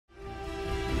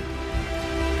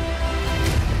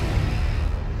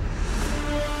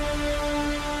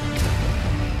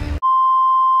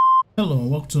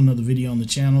welcome to another video on the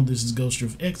channel. This is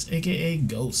Ghostdriftx AKA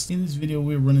Ghost. In this video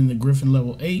we're running the Griffin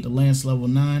level 8, the Lance level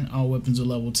 9, all weapons are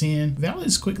level 10. Valley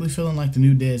is quickly feeling like the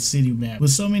new Dead City map.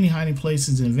 With so many hiding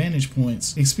places and vantage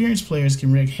points, experienced players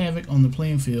can wreak havoc on the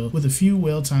playing field with a few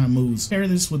well-timed moves. Pair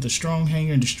this with a strong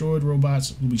hanger and destroyed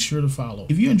robots will be sure to follow.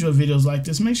 If you enjoy videos like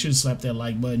this, make sure to slap that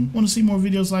like button. Want to see more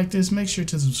videos like this? Make sure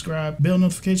to subscribe, bell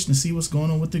notification to see what's going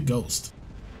on with the Ghost.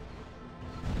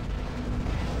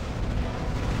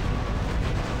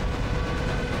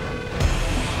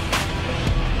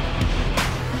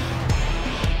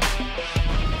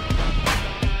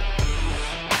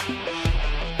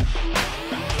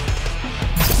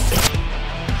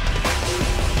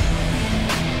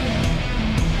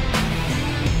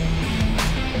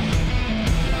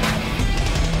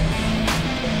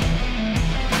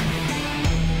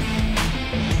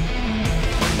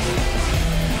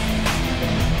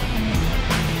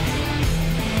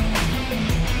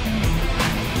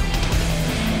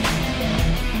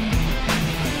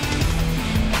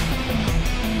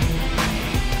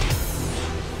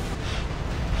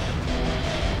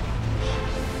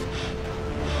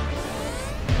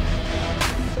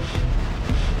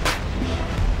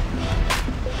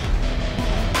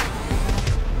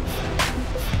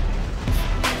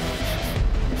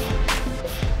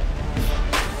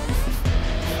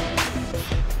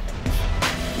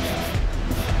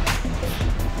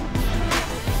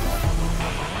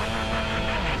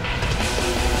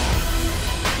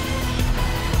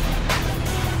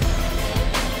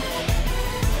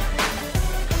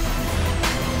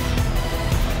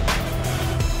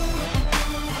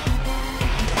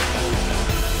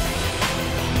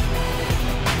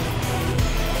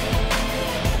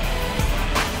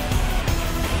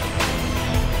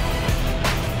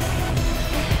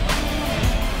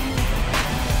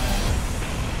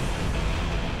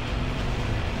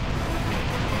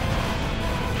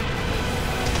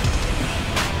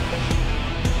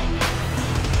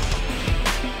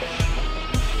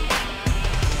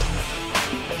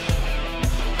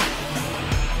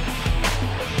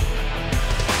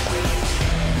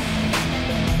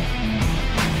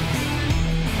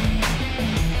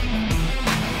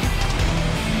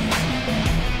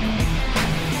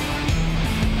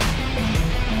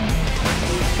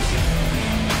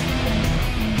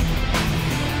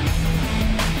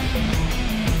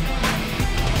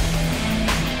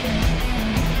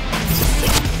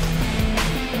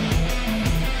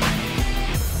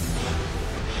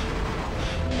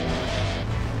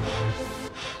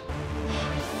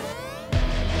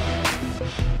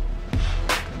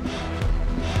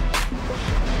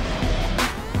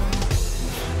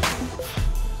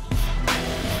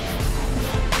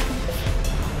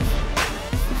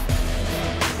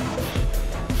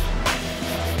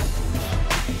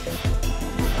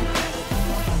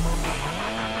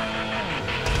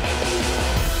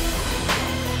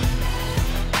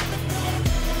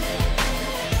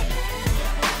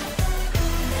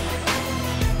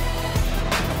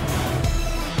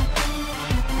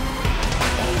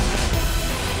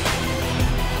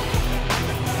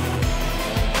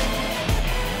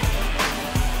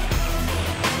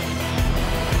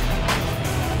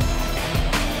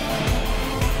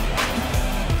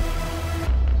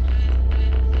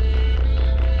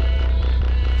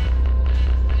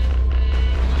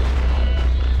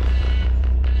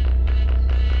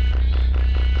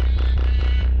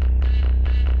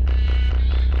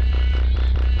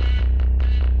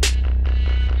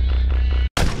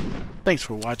 Thanks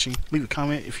for watching. Leave a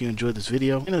comment if you enjoyed this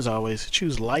video, and as always,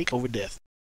 choose like over death.